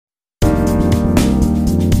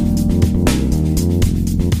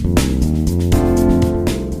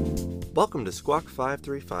Welcome to Squawk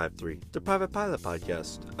 5353, the Private Pilot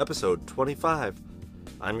Podcast, episode 25.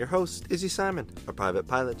 I'm your host, Izzy Simon, a private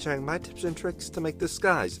pilot sharing my tips and tricks to make the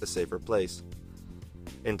skies a safer place.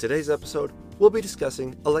 In today's episode, we'll be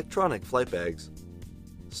discussing electronic flight bags.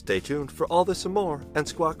 Stay tuned for all this and more and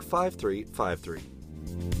Squawk 5353.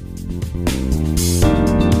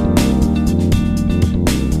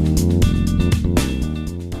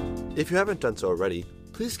 If you haven't done so already,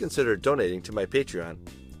 please consider donating to my Patreon.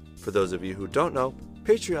 For those of you who don't know,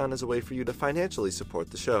 Patreon is a way for you to financially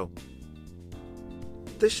support the show.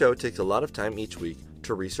 This show takes a lot of time each week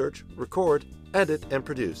to research, record, edit, and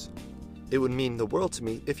produce. It would mean the world to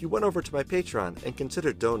me if you went over to my Patreon and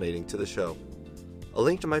considered donating to the show. A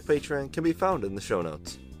link to my Patreon can be found in the show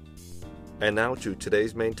notes. And now to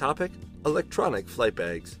today's main topic, electronic flight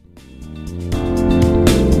bags.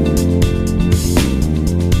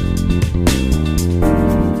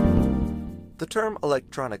 The term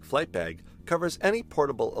electronic flight bag covers any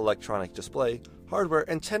portable electronic display hardware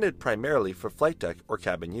intended primarily for flight deck or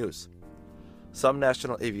cabin use. Some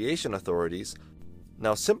national aviation authorities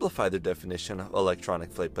now simplify their definition of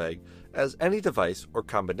electronic flight bag as any device or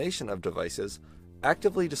combination of devices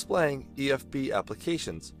actively displaying EFB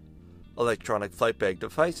applications. Electronic flight bag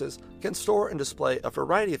devices can store and display a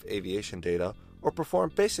variety of aviation data or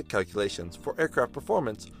perform basic calculations for aircraft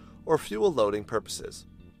performance or fuel loading purposes.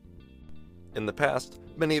 In the past,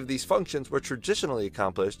 many of these functions were traditionally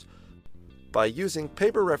accomplished by using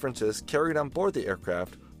paper references carried on board the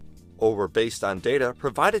aircraft or were based on data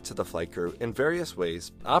provided to the flight crew in various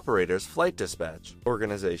ways operators' flight dispatch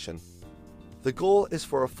organization. The goal is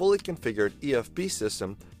for a fully configured EFB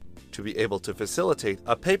system to be able to facilitate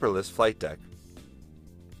a paperless flight deck.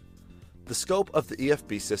 The scope of the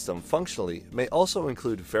EFB system functionally may also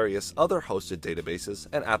include various other hosted databases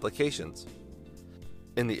and applications.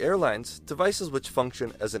 In the airlines, devices which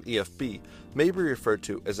function as an EFB may be referred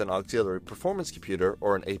to as an Auxiliary Performance Computer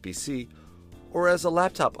or an APC, or as a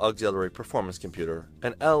Laptop Auxiliary Performance Computer,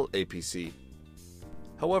 an LAPC.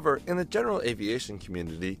 However, in the general aviation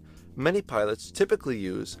community, many pilots typically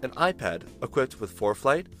use an iPad equipped with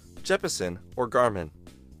ForeFlight, Jeppesen, or Garmin.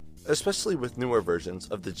 Especially with newer versions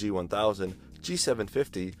of the G1000,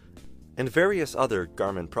 G750, and various other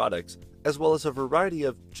Garmin products, as well as a variety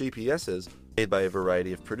of GPSs made by a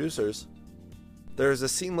variety of producers, there is a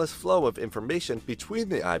seamless flow of information between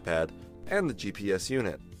the iPad and the GPS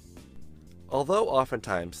unit. Although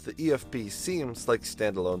oftentimes the EFB seems like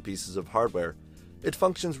standalone pieces of hardware, it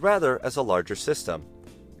functions rather as a larger system,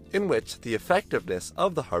 in which the effectiveness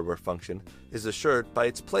of the hardware function is assured by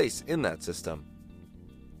its place in that system.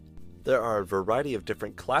 There are a variety of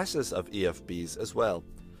different classes of EFBs as well.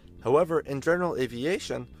 However, in general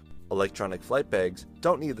aviation, electronic flight bags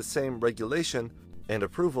don't need the same regulation and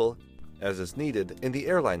approval as is needed in the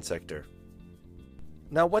airline sector.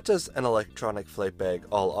 Now, what does an electronic flight bag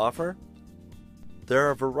all offer? There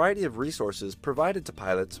are a variety of resources provided to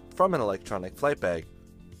pilots from an electronic flight bag,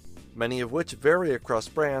 many of which vary across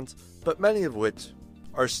brands, but many of which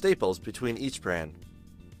are staples between each brand.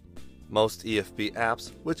 Most EFB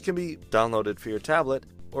apps, which can be downloaded for your tablet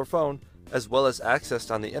or phone, as well as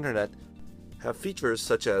accessed on the internet, have features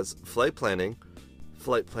such as flight planning,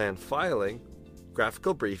 flight plan filing,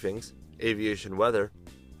 graphical briefings, aviation weather,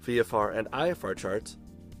 VFR and IFR charts,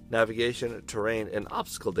 navigation, terrain, and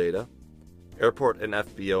obstacle data, airport and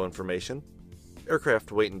FBO information,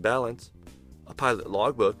 aircraft weight and balance, a pilot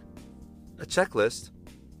logbook, a checklist,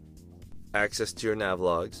 access to your nav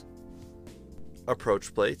logs,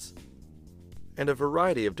 approach plates, and a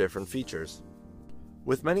variety of different features.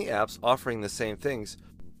 With many apps offering the same things,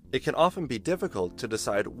 it can often be difficult to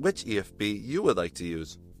decide which EFB you would like to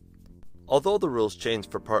use. Although the rules change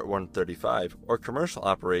for Part 135 or commercial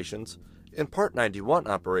operations, in Part 91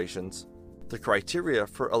 operations, the criteria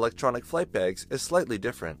for electronic flight bags is slightly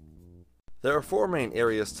different. There are four main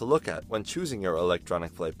areas to look at when choosing your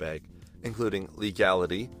electronic flight bag, including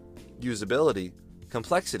legality, usability,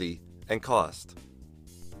 complexity, and cost.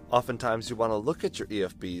 Oftentimes you want to look at your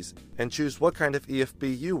EFBs and choose what kind of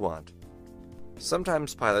EFB you want.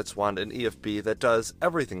 Sometimes pilots want an EFB that does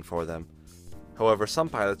everything for them. However, some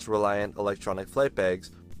pilots rely on electronic flight bags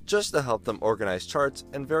just to help them organize charts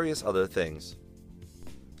and various other things.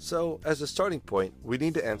 So, as a starting point, we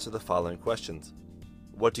need to answer the following questions.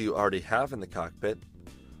 What do you already have in the cockpit?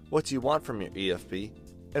 What do you want from your EFB?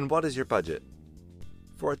 And what is your budget?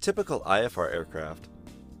 For a typical IFR aircraft,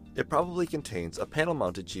 it probably contains a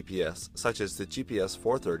panel-mounted GPS such as the GPS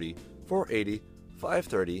 430, 480,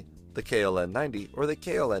 530, the KLN-90, or the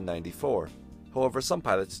KLN-94. However, some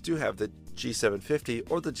pilots do have the G750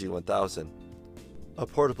 or the G1000. A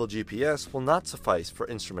portable GPS will not suffice for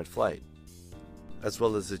instrument flight. As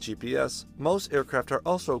well as the GPS, most aircraft are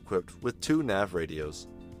also equipped with 2 nav radios.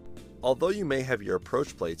 Although you may have your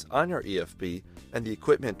approach plates on your EFB and the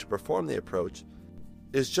equipment to perform the approach,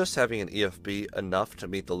 is just having an EFB enough to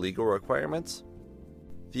meet the legal requirements?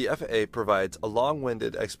 The FAA provides a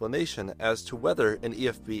long-winded explanation as to whether an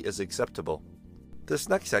EFB is acceptable. This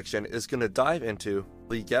next section is going to dive into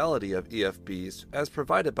legality of EFBs as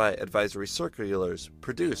provided by advisory circulars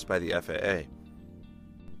produced by the FAA.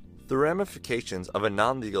 The ramifications of a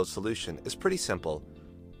non-legal solution is pretty simple.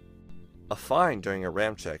 A fine during a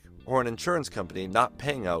RAM check, or an insurance company not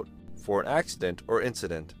paying out for an accident or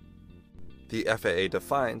incident. The FAA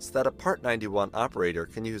defines that a Part 91 operator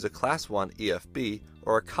can use a Class 1 EFB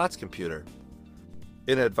or a COTS computer.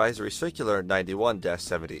 In Advisory Circular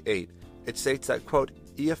 91-78, it states that, quote,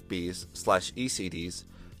 EFBs/ECDs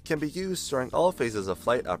can be used during all phases of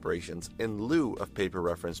flight operations in lieu of paper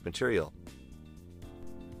reference material.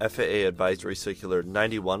 FAA Advisory Circular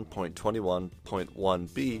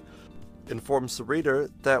 91.21.1b informs the reader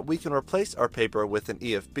that we can replace our paper with an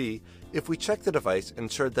EFB if we check the device and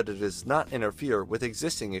ensure that it does not interfere with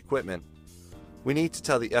existing equipment. We need to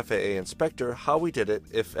tell the FAA inspector how we did it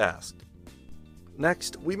if asked.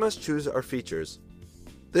 Next, we must choose our features.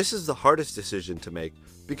 This is the hardest decision to make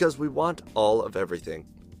because we want all of everything.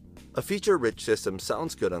 A feature-rich system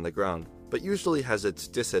sounds good on the ground, but usually has its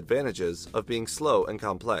disadvantages of being slow and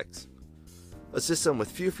complex. A system with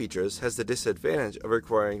few features has the disadvantage of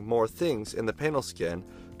requiring more things in the panel scan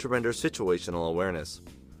to render situational awareness.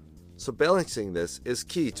 So balancing this is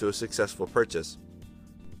key to a successful purchase.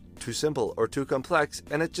 Too simple or too complex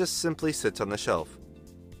and it just simply sits on the shelf.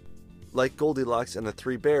 Like Goldilocks and the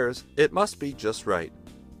Three Bears, it must be just right.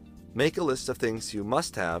 Make a list of things you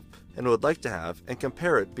must have and would like to have and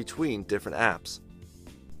compare it between different apps.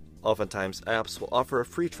 Oftentimes, apps will offer a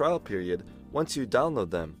free trial period once you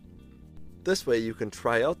download them. This way you can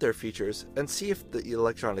try out their features and see if the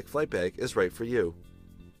electronic flight bag is right for you.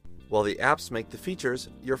 While the apps make the features,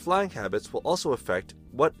 your flying habits will also affect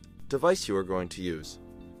what device you are going to use.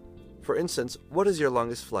 For instance, what is your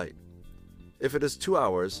longest flight? If it is 2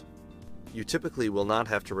 hours, you typically will not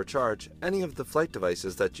have to recharge any of the flight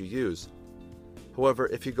devices that you use. However,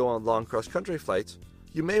 if you go on long cross-country flights,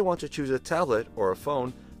 you may want to choose a tablet or a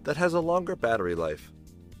phone that has a longer battery life.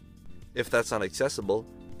 If that's not accessible,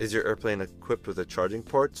 is your airplane equipped with a charging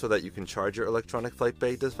port so that you can charge your electronic flight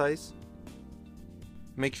bag device?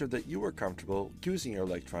 Make sure that you are comfortable using your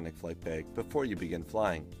electronic flight bag before you begin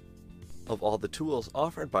flying. Of all the tools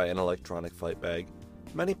offered by an electronic flight bag,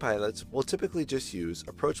 many pilots will typically just use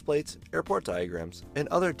approach plates, airport diagrams, and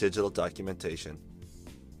other digital documentation.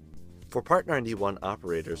 For Part 91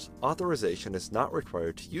 operators, authorization is not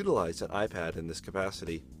required to utilize an iPad in this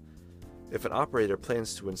capacity. If an operator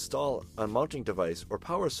plans to install a mounting device or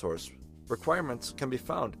power source, requirements can be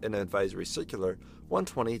found in Advisory Circular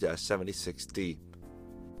 120-76D.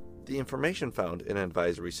 The information found in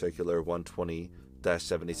Advisory Circular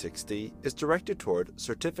 120-76D is directed toward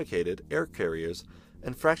certificated air carriers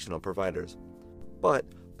and fractional providers. But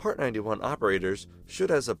Part 91 operators should,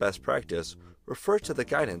 as a best practice, refer to the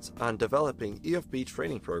guidance on developing EFB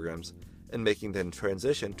training programs and making the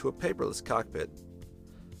transition to a paperless cockpit.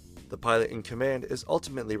 The pilot in command is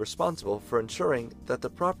ultimately responsible for ensuring that the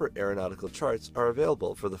proper aeronautical charts are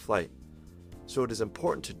available for the flight, so it is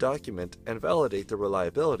important to document and validate the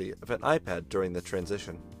reliability of an iPad during the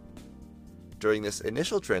transition. During this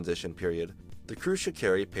initial transition period, the crew should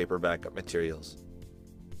carry paper backup materials.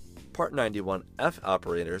 Part 91F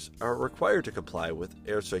operators are required to comply with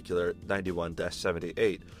Air Circular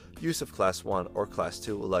 91-78, use of Class 1 or Class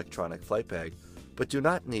 2 electronic flight bag, but do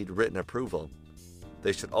not need written approval.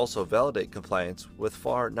 They should also validate compliance with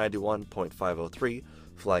FAR 91.503,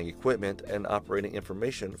 flying equipment and operating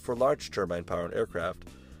information for large turbine-powered aircraft,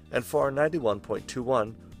 and FAR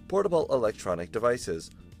 91.21, portable electronic devices,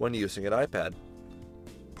 when using an iPad.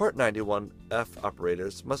 Part 91F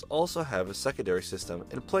operators must also have a secondary system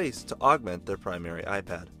in place to augment their primary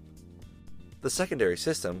iPad. The secondary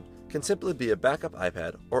system can simply be a backup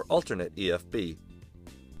iPad or alternate EFB.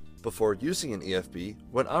 Before using an EFB,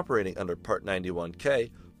 when operating under Part 91K,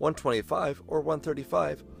 125, or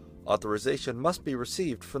 135, authorization must be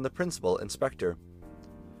received from the principal inspector.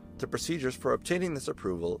 The procedures for obtaining this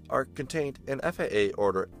approval are contained in FAA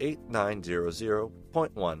Order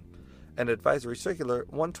 8900.1 and Advisory Circular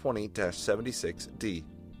 120-76D.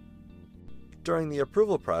 During the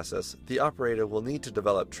approval process, the operator will need to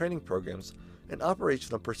develop training programs and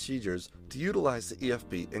operational procedures to utilize the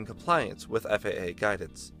EFB in compliance with FAA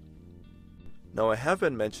guidance. Now, I have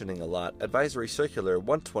been mentioning a lot Advisory Circular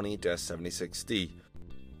 120-76D,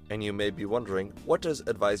 And you may be wondering, what does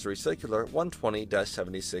Advisory Circular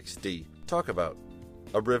 120-76D talk about?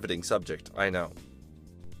 A riveting subject, I know.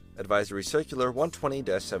 Advisory Circular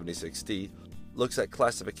 120-76D looks at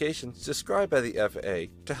classifications described by the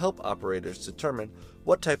FAA to help operators determine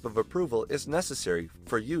what type of approval is necessary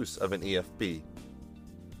for use of an EFB.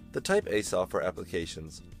 The Type A software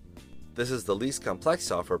applications. This is the least complex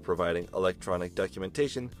software providing electronic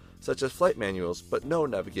documentation such as flight manuals but no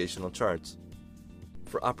navigational charts.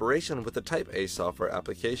 For operation with the Type A software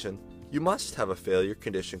application, you must have a failure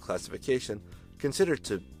condition classification considered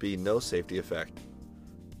to be no safety effect.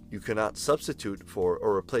 You cannot substitute for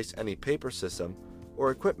or replace any paper system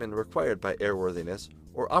or equipment required by airworthiness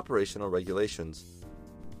or operational regulations.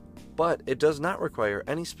 But it does not require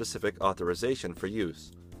any specific authorization for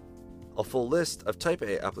use. A full list of Type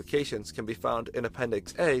A applications can be found in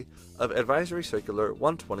Appendix A of Advisory Circular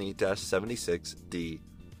 120-76D.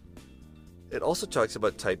 It also talks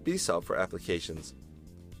about Type B software applications.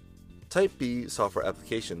 Type B software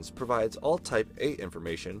applications provides all Type A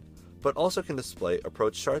information, but also can display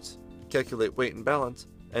approach charts, calculate weight and balance,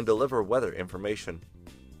 and deliver weather information.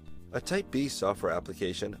 A Type B software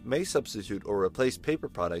application may substitute or replace paper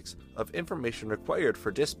products of information required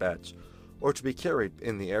for dispatch or to be carried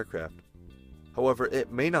in the aircraft. However,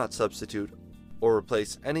 it may not substitute or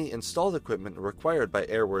replace any installed equipment required by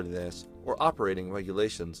airworthiness or operating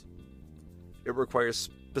regulations. It requires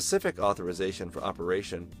specific authorization for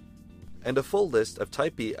operation, and a full list of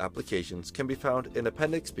Type B applications can be found in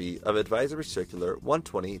Appendix B of Advisory Circular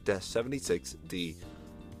 120-76D.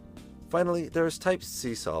 Finally, there is Type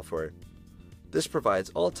C software. This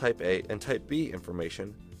provides all Type A and Type B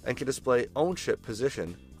information and can display own ship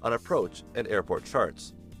position on approach and airport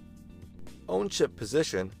charts. Own ship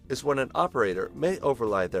position is when an operator may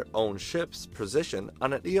override their own ship's position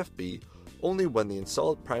on an EFB only when the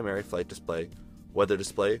installed primary flight display, weather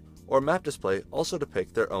display, or map display also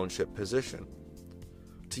depict their own ship position.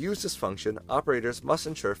 To use this function, operators must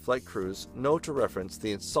ensure flight crews know to reference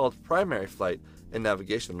the installed primary flight and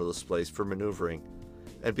navigational displays for maneuvering,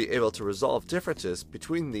 and be able to resolve differences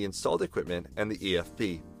between the installed equipment and the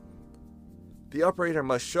EFB. The operator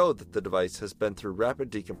must show that the device has been through rapid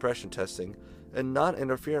decompression testing and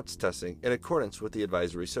non-interference testing in accordance with the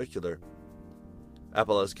Advisory Circular.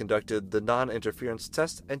 Apple has conducted the non-interference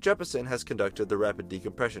test, and Jeppesen has conducted the rapid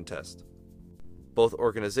decompression test. Both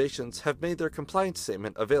organizations have made their compliance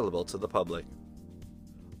statement available to the public.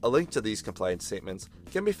 A link to these compliance statements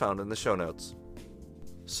can be found in the show notes.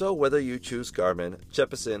 So whether you choose Garmin,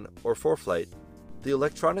 Jeppesen, or ForeFlight, the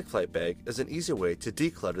electronic flight bag is an easy way to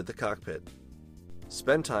declutter the cockpit.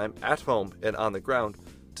 Spend time at home and on the ground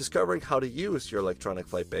discovering how to use your electronic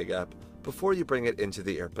flight bag app before you bring it into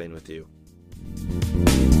the airplane with you.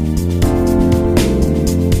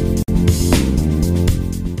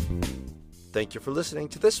 Thank you for listening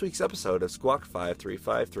to this week's episode of Squawk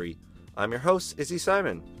 5353. I'm your host, Izzy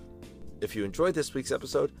Simon. If you enjoyed this week's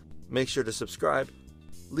episode, make sure to subscribe,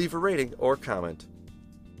 leave a rating or comment.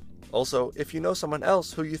 Also, if you know someone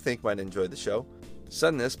else who you think might enjoy the show,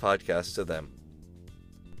 send this podcast to them.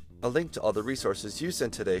 A link to all the resources used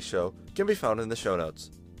in today's show can be found in the show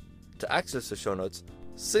notes. To access the show notes,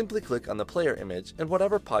 simply click on the player image in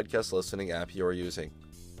whatever podcast listening app you are using.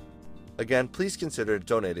 Again, please consider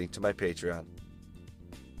donating to my Patreon.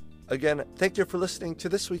 Again, thank you for listening to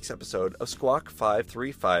this week's episode of Squawk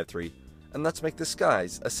 5353, and let's make the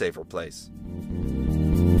skies a safer place.